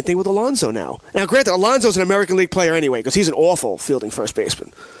doing the same thing with Alonso now? Now, granted, Alonso's an American League player anyway because he's an awful fielding first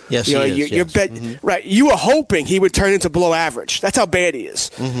baseman. Yes, he is. Right. You were hoping he would turn into below average. That's how bad he is.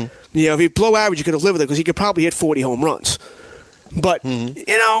 Mm-hmm. If he below average, you could have lived with it because he could probably hit 40 home runs. But,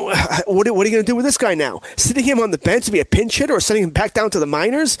 what are you going to do with this guy now? Sitting him on the bench to be a pinch hitter or sending him back down to the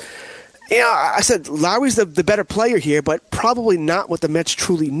minors? I said Lowry's the better player here, but probably not what the Mets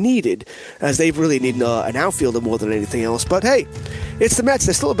truly needed, as they really need an outfielder more than anything else. But, hey, it's the Mets.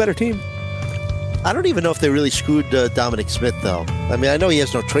 They're still a better team. I don't even know if they really screwed Dominic Smith, though. I mean, I know he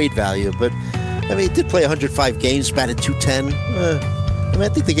has no trade value, but, I mean, he did play 105 games, batted .210. I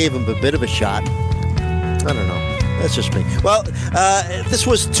think they gave him a bit of a shot. I don't know. That's just me. Well, this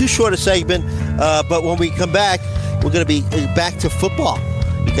was too short a segment, but when we come back, we're going to be back to football.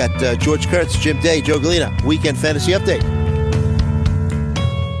 We got George Kurtz, Jim Day, Joe Galena, Weekend Fantasy Update.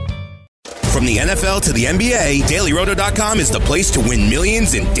 From the NFL to the NBA, DailyRoto.com is the place to win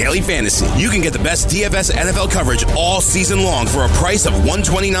millions in daily fantasy. You can get the best DFS NFL coverage all season long for a price of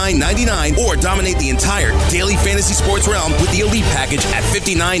 $129.99 or dominate the entire daily fantasy sports realm with the Elite Package at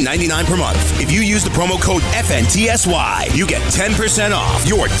 $59.99 per month. If you use the promo code FNTSY, you get 10% off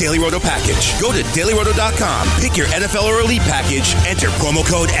your Daily Roto package. Go to DailyRoto.com, pick your NFL or Elite Package, enter promo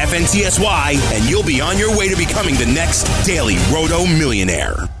code FNTSY, and you'll be on your way to becoming the next Daily Roto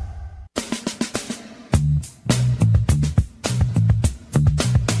millionaire.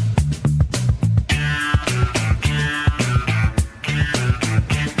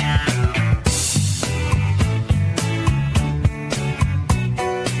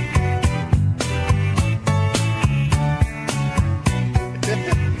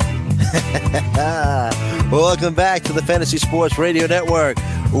 Welcome back to the Fantasy Sports Radio Network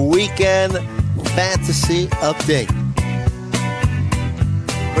Weekend Fantasy Update.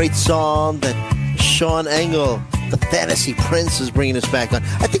 Great song that Sean Engel, the Fantasy Prince, is bringing us back on.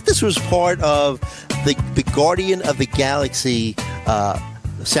 I think this was part of the Guardian of the Galaxy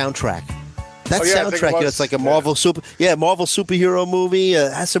soundtrack. That soundtrack, it's like a Marvel superhero movie.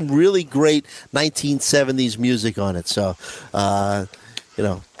 Has some really great 1970s music on it. So,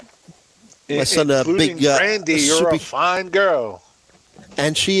 my son, including big Brandy, you're a fine girl.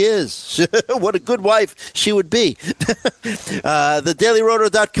 And she is. What a good wife she would be. The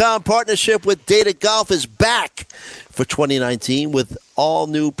DailyRoto.com partnership with Data Golf is back for 2019 with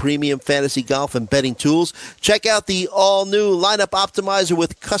all-new premium fantasy golf and betting tools. Check out the all-new lineup optimizer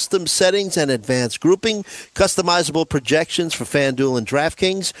with custom settings and advanced grouping, customizable projections for FanDuel and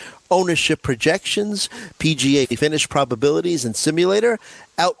DraftKings, ownership projections, PGA finish probabilities and simulator,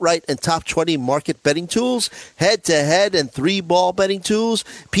 outright and top 20 market betting tools, head-to-head and 3-ball betting tools,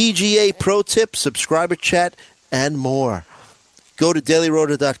 PGA Pro Tips, subscriber chat, and more. Go to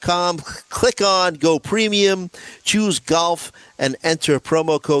DailyRoto.com, click on Go Premium, choose Golf, and enter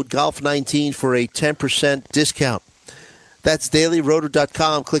promo code GOLF19 for a 10% discount. That's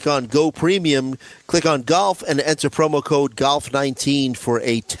DailyRoto.com. Click on Go Premium, click on Golf, and enter promo code GOLF19 for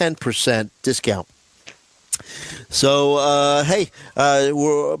a 10% discount. So,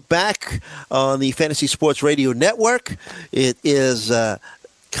 we're back on the Fantasy Sports Radio Network. It is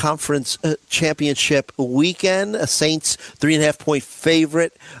Conference Championship weekend. Saints 3.5-point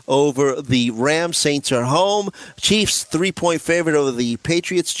favorite over the Rams. Saints are home. Chiefs 3-point favorite over the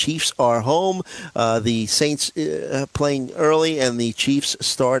Patriots. Chiefs are home. The Saints playing early, and the Chiefs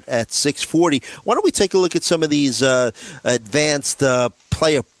start at 6:40. Why don't we take a look at some of these advanced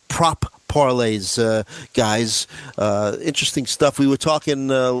player prop parlays, guys. Interesting stuff. We were talking,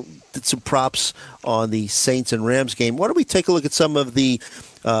 did some props on the Saints and Rams game. Why don't we take a look at some of the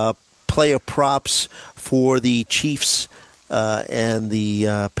player props for the Chiefs and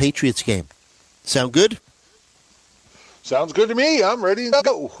the Patriots game? Sound good? Sounds good to me. I'm ready to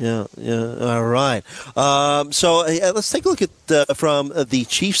go. Yeah. All right. So let's take a look at from the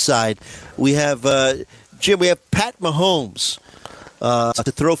Chiefs side. We have Jim. We have Pat Mahomes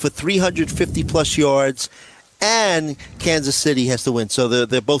to throw for 350-plus yards, and Kansas City has to win. So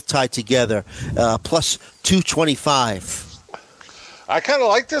they're both tied together, plus 225. I kind of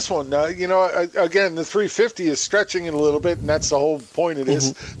like this one. Again, the 350 is stretching it a little bit, and that's the whole point of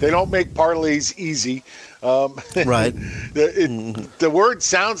this. They don't make parlays easy. Right. The word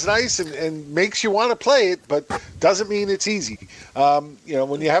sounds nice and makes you want to play it, but doesn't mean it's easy.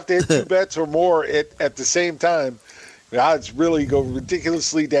 When you have to hit 2 bets or more at the same time, the odds really go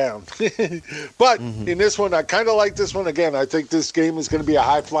ridiculously down. But in this one, I kind of like this one. Again, I think this game is going to be a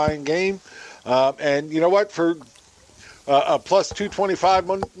high-flying game. And you know what? For a plus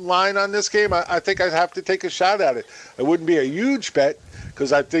 225 line on this game, I think I'd have to take a shot at it. It wouldn't be a huge bet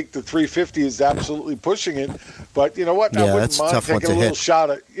because I think the 350 is absolutely pushing it. But you know what? Yeah, I wouldn't that's a mind tough one taking a to little hit. shot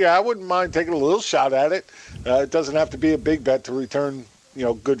at. Yeah, I wouldn't mind taking a little shot at it. It doesn't have to be a big bet to return,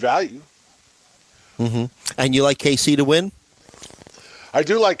 good value. And you like KC to win? I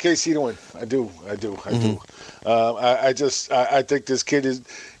do like KC to win. I do. I think this kid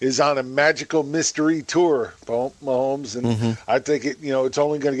is on a magical mystery tour, Mahomes, and I think it's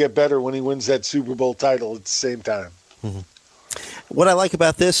only going to get better when he wins that Super Bowl title at the same time. What I like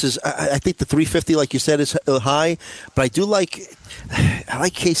about this is I think the 350, like you said, is high, but I like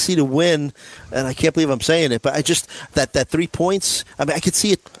KC to win, and I can't believe I'm saying it, but I just that 3 points. I mean, I could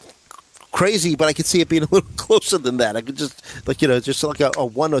see it crazy, but I could see it being a little closer than that. I could just just like a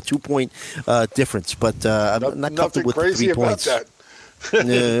 1 or 2 point difference, but I'm not comfortable with the 3 points. That.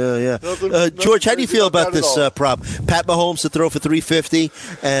 Yeah. George, how do you feel about this prop? Pat Mahomes to throw for 350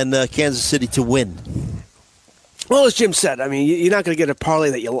 and Kansas City to win. Well, as Jim said, I mean, you're not going to get a parlay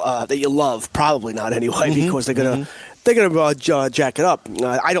that you love. Probably not anyway, because they're gonna jack it up.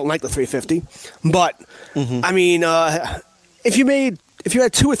 I don't like the 350, but I mean, if you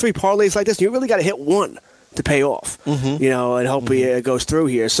had 2 or 3 parlays like this, you really got to hit one to pay off, and hopefully it goes through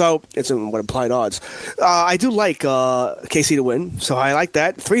here. So it's what implied odds. I do like KC to win, so I like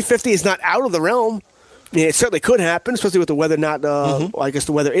that. 350 is not out of the realm. Yeah, it certainly could happen, especially with the weather not. I guess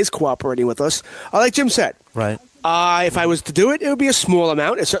the weather is cooperating with us. Like Jim said, right. If I was to do it, it would be a small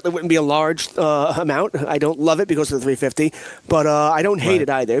amount. It certainly wouldn't be a large amount. I don't love it because of the 350, but I don't hate it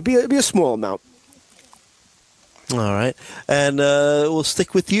either. It'd be a small amount. All right. And we'll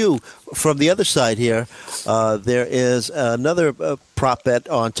stick with you from the other side here. There is another prop bet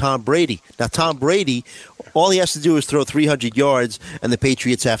on Tom Brady. Now, Tom Brady, all he has to do is throw 300 yards, and the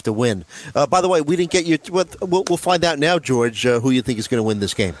Patriots have to win. By the way, we didn't get you. We'll find out now, George, who you think is going to win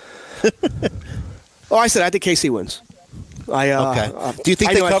this game. I said I think KC wins. Okay. Do you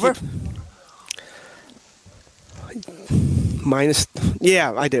think they cover? Minus.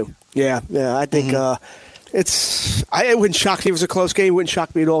 Yeah, I do. Yeah. I think it wouldn't shock me if it was a close game. It wouldn't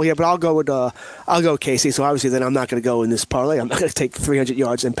shock me at all here. But I'll go with KC. So obviously, then I'm not going to go in this parlay. I'm not going to take 300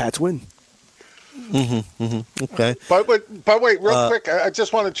 yards and Pats win. Okay. But wait, real quick, I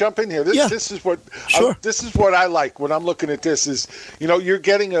just want to jump in here. This is what this is what I like when I'm looking at this is, you're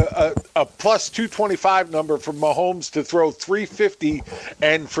getting a plus 225 number for Mahomes to throw 350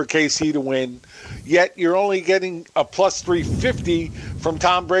 and for KC to win, yet you're only getting a plus 350 from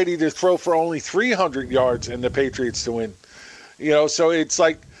Tom Brady to throw for only 300 yards and the Patriots to win. So it's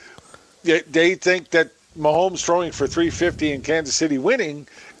like they think that Mahomes throwing for 350 and Kansas City winning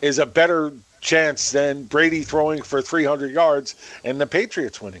is a better chance than Brady throwing for 300 yards and the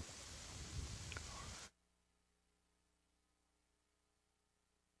Patriots winning.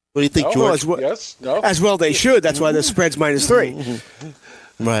 What do you think, George? Yes. No. As well they should. That's why the spread's -3.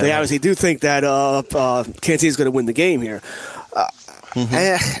 Right. They obviously do think that Kansas City is going to win the game here. I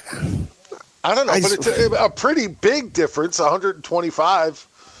don't know, but it's a pretty big difference, 125.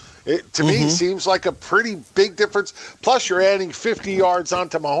 It, to me, seems like a pretty big difference. Plus, you're adding 50 yards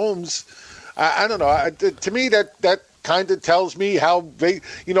onto Mahomes. I don't know. To me, that kind of tells me how big.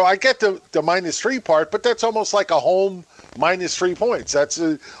 I get the -3 part, but that's almost like a home -3 points. That's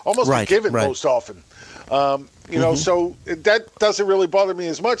almost a given most often. So that doesn't really bother me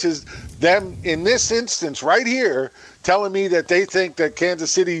as much as them in this instance right here telling me that they think that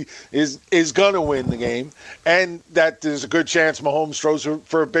Kansas City is going to win the game and that there's a good chance Mahomes throws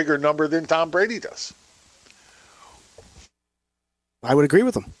for a bigger number than Tom Brady does. I would agree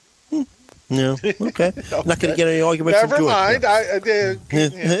with them. No, okay. I'm not going to get any argument from George. Never mind.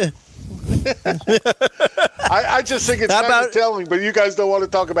 I just think it's kind of telling, but you guys don't want to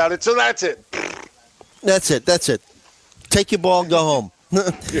talk about it, so that's it. That's it. Take your ball and go home.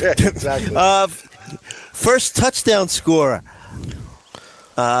 Yeah, exactly. First touchdown scorer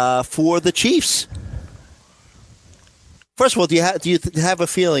for the Chiefs. First of all, do you have a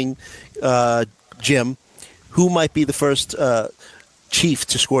feeling, Jim, who might be the first Chief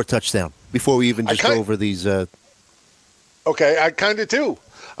to score a touchdown before we even just go over these? Okay, I kind of do.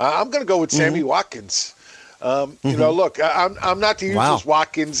 I'm going to go with Sammy Watkins. You know, look, I'm not the usual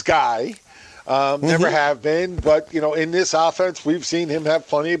Watkins guy. Never have been, but in this offense, we've seen him have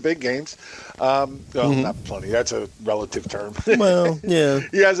plenty of big games. Not plenty. That's a relative term. Well, yeah.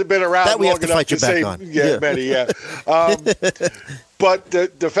 He hasn't been around that we long have to enough fight to you back say on. many. Yeah. But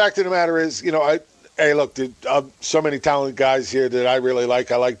the fact of the matter is, hey, look, so many talented guys here that I really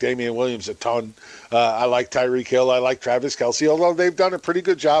like. I like Damian Williams a ton. I like Tyreek Hill. I like Travis Kelce, although they've done a pretty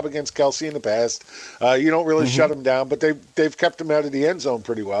good job against Kelce in the past. You don't really shut them down, but they've kept him out of the end zone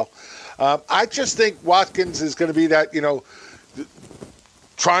pretty well. I just think Watkins is going to be that,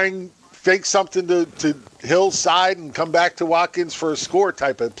 try and fake something to Hill's side and come back to Watkins for a score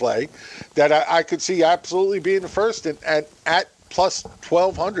type of play that I could see absolutely being the first and at plus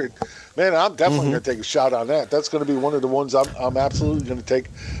 1,200. Man, I'm definitely going to take a shot on that. That's going to be one of the ones I'm absolutely going to take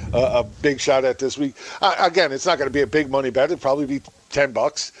a big shot at this week. Again, it's not going to be a big money bet. It'll probably be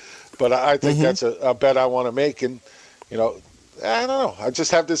 $10, but I think that's a bet I want to make. And, I don't know. I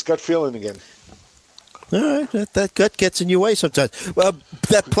just have this gut feeling again. All right, that gut gets in your way sometimes. Well,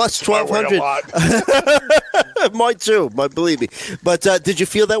 that plus 1,200. Mine too, believe me. But did you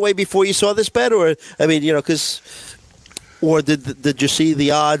feel that way before you saw this bet, or or did you see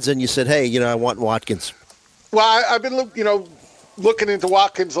the odds and you said, hey, I want Watkins? Well, I've been looking into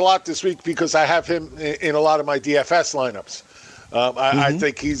Watkins a lot this week because I have him in a lot of my DFS lineups. I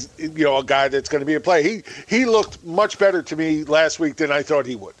think he's a guy that's going to be a play. He looked much better to me last week than I thought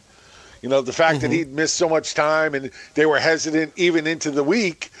he would. The fact that he'd missed so much time and they were hesitant even into the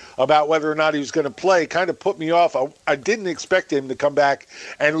week about whether or not he was going to play kind of put me off. I didn't expect him to come back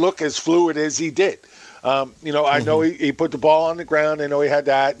and look as fluid as he did. I know he put the ball on the ground. I know he had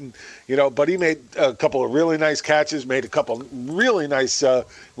that, and but he made a couple of really nice catches, made a couple really nice,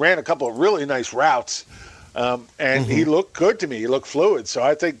 ran a couple of really nice routes, and he looked good to me. He looked fluid. So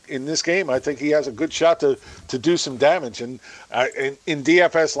I think in this game, I think he has a good shot to do some damage. And in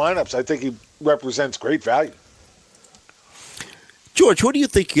DFS lineups, I think he represents great value. George, who do you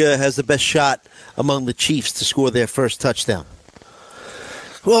think has the best shot among the Chiefs to score their first touchdown?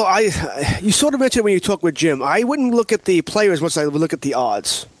 Well, you sort of mentioned when you talk with Jim. I wouldn't look at the players as much as I would look at the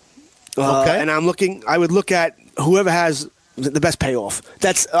odds. Okay. And I would look at whoever has the best payoff.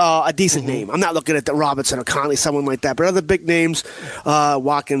 That's a decent name. I'm not looking at the Robinson or Conley, someone like that. But other big names,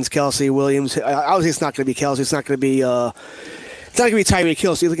 Watkins, Kelce, Williams. Obviously, it's not going to be Kelce. It's not going to be Tyreek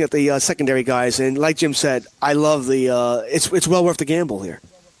Hill. So you're looking at the secondary guys. And like Jim said, I love the it's well worth the gamble here.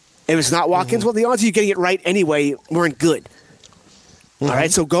 If it's not Watkins, well, the odds of you getting it right anyway weren't good. All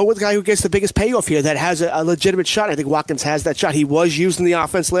right, so go with the guy who gets the biggest payoff here that has a legitimate shot. I think Watkins has that shot. He was used in the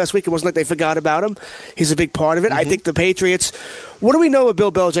offense last week. It wasn't like they forgot about him. He's a big part of it. I think the Patriots, what do we know what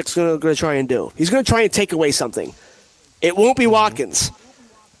Bill Belichick's going to try and do? He's going to try and take away something. It won't be Watkins. All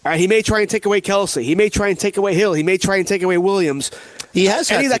right, he may try and take away Kelce. He may try and take away Hill. He may try and take away Williams. He has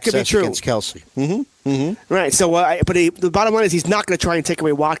had that could be true against Kelce. Right, so but the bottom line is he's not going to try and take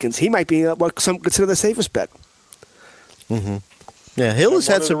away Watkins. He might be what some consider the safest bet. Yeah, Hill has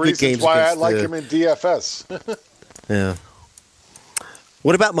had some good games. That's why I like him in DFS. Yeah.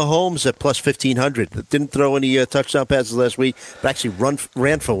 What about Mahomes at plus 1,500? Didn't throw any touchdown passes last week, but actually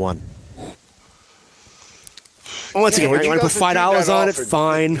ran for one. Once again, you want to put $5 on it?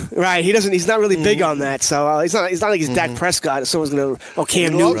 Fine. Right? He's not really big on that, so it's not like he's Dak Prescott. Someone's going to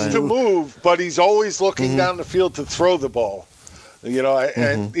Cam Newton. He loves to move, but he's always looking down the field to throw the ball.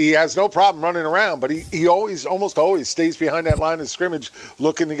 And he has no problem running around, but he almost always stays behind that line of scrimmage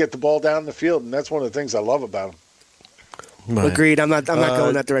looking to get the ball down the field, and that's one of the things I love about him. Right. Agreed. I'm not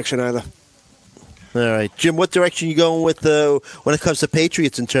going that direction either. All right. Jim, what direction are you going with when it comes to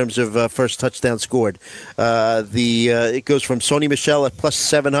Patriots in terms of first touchdown scored? It goes from Sony Michel at plus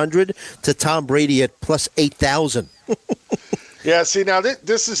 700 to Tom Brady at plus 8,000. Yeah, see, now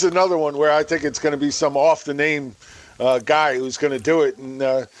this is another one where I think it's going to be some off-the-name guy who's going to do it. And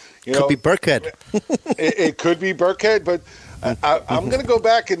could be Burkhead. it could be Burkhead, but I'm going to go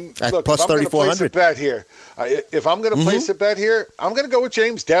back and at look. Plus if I'm going to place a 3,400 bet here, if I'm going to place a bet here, I'm going to go with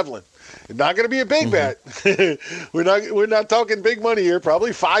James Devlin. It's not going to be a big bet. We're not talking big money here.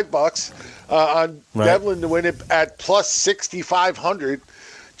 Probably $5 on Devlin to win it at plus 6,500.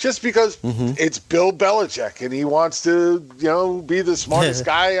 Just because it's Bill Belichick and he wants to, be the smartest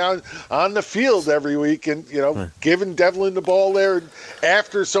guy on the field every week, and giving Devlin the ball there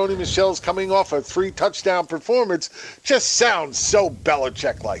after Sony Michel's coming off a 3-touchdown performance just sounds so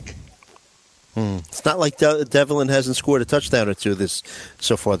Belichick-like. It's not like Devlin hasn't scored a touchdown or two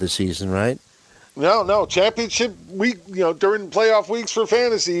so far this season, right? No. Championship week, during playoff weeks for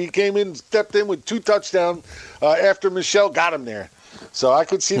fantasy, he stepped in with 2 touchdowns after Michel got him there. So I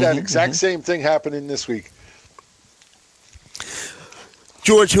could see that exact same thing happening this week.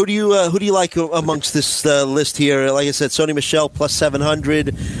 George, who do you like amongst this list here? Like I said, Sony Michel plus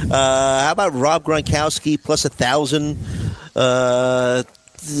 700. How about Rob Gronkowski plus 1,000?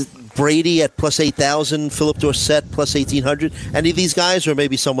 Brady at plus 8,000. Philip Dorsett plus 1,800. Any of these guys, or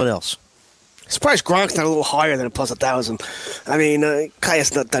maybe someone else? Surprised Gronk's not a little higher than a plus 1,000. I mean, Kai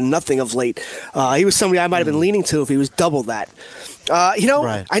has not done nothing of late. He was somebody I might have been leaning to if he was double that.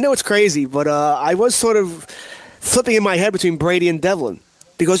 Right. I know it's crazy, but I was sort of flipping in my head between Brady and Devlin.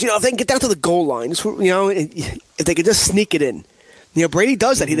 Because, if they can get down to the goal line, if they could just sneak it in. Brady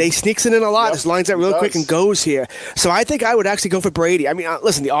does that. He sneaks it in a lot. Yep, just lines out real quick and goes here. So I think I would actually go for Brady. I mean,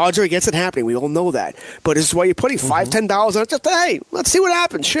 listen, the odds are against it happening. We all know that. But this is why you're putting $5, $10 on it. Just, hey, let's see what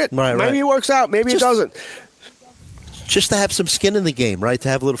happens. Shit. Maybe it works out. Maybe it doesn't. Just to have some skin in the game, right? To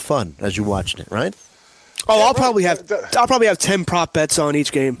have a little fun as you're watching it, right? Oh, yeah, I'll probably have 10 prop bets on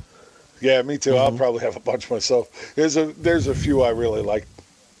each game. Yeah, me too. I'll probably have a bunch myself. There's a few I really like.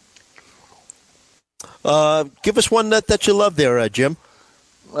 Give us one that you love there, Jim.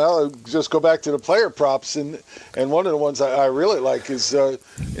 Well, I'll just go back to the player props, and one of the ones I really like is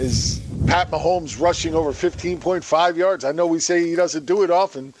Pat Mahomes rushing over 15.5 yards. I know we say he doesn't do it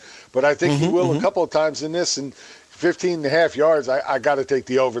often, but I think he will a couple of times in this. And 15.5 yards, I got to take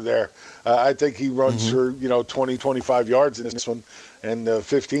the over there. I think he runs for 20, 25 yards in this one, and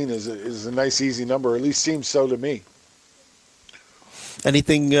 15 is a nice, easy number. At least seems so to me.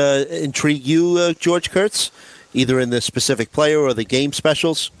 Anything intrigue you, George Kurtz, either in the specific player or the game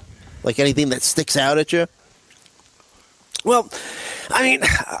specials? Like anything that sticks out at you? Well, I mean,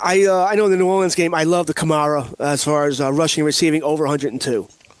 I know in the New Orleans game, I love the Kamara as far as rushing and receiving over 102.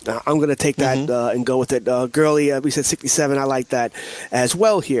 I'm going to take that and go with it. Gurley, we said 67. I like that as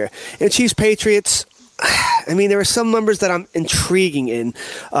well here. And Chiefs Patriots. I mean, there are some numbers that I'm intrigued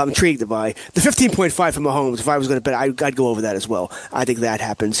by. The 15.5 for Mahomes, if I was going to bet, I'd go over that as well. I think that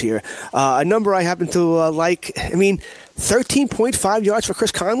happens here. A number I happen to like, 13.5 yards for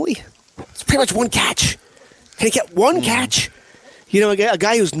Chris Conley. It's pretty much one catch. Can he get one catch? A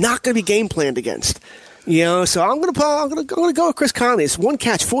guy who's not going to be game planned against. So I'm gonna go with Chris Conley. It's one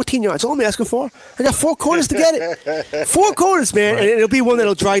catch, 14 yards. All I'm asking for. I got 4 quarters to get it. 4 quarters, man, and it'll be one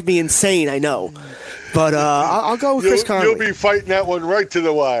that'll drive me insane. I know, but I'll go with Chris Conley. You'll be fighting that one right to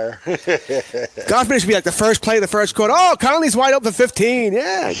the wire. God forbid it should be like the first play of the first quarter. Oh, Conley's wide open for 15.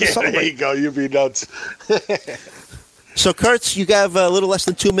 Yeah, there you go. You'll be nuts. So, Kurtz, you have a little less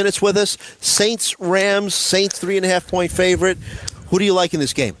than 2 minutes with us. Saints-Rams. Saints 3.5-point favorite. Who do you like in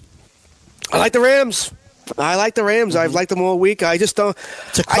this game? I like the Rams. I've liked them all week. I just don't.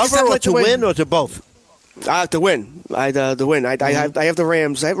 To cover or to win or to both? To win. To win. I have the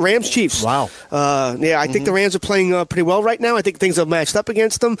Rams. I have Rams Chiefs. Wow. I think the Rams are playing pretty well right now. I think things are matched up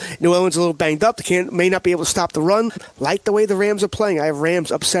against them. New Orleans is a little banged up. They may not be able to stop the run. Like the way the Rams are playing. I have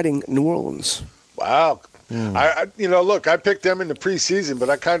Rams upsetting New Orleans. Wow. Look, I picked them in the preseason, but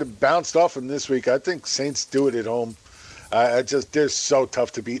I kind of bounced off them this week. I think Saints do it at home. They're so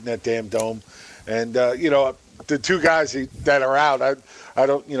tough to beat in that damn dome. And, the two guys that are out, I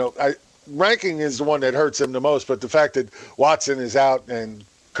don't, ranking is the one that hurts them the most, but the fact that Watson is out and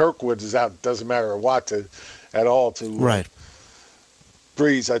Kirkwood is out doesn't matter at all to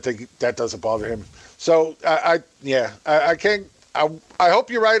Breeze. I think that doesn't bother him. So, I can't. I hope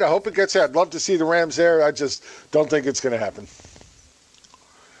you're right. I hope it gets there. I'd love to see the Rams there. I just don't think it's going to happen.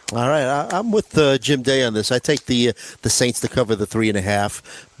 All right, I'm with Jim Day on this. I take the Saints to cover the 3.5,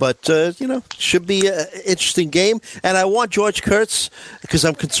 but should be an interesting game. And I want George Kurtz because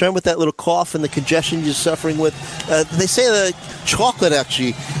I'm concerned with that little cough and the congestion you're suffering with. They say that chocolate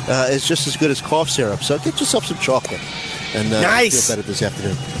actually is just as good as cough syrup, so get yourself some chocolate and nice. Feel better this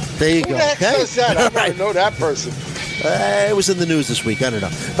afternoon. There you go. Who the heck does that? I don't know that person. It was in the news this week. I don't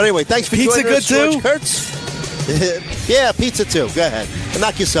know. But anyway, thanks for Pizza joining us, good George Kurtz. Yeah, pizza too. Go ahead.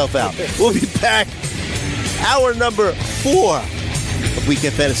 Knock yourself out. We'll be back. Hour number 4 of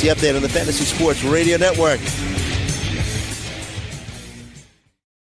Weekend Fantasy Update on the Fantasy Sports Radio Network.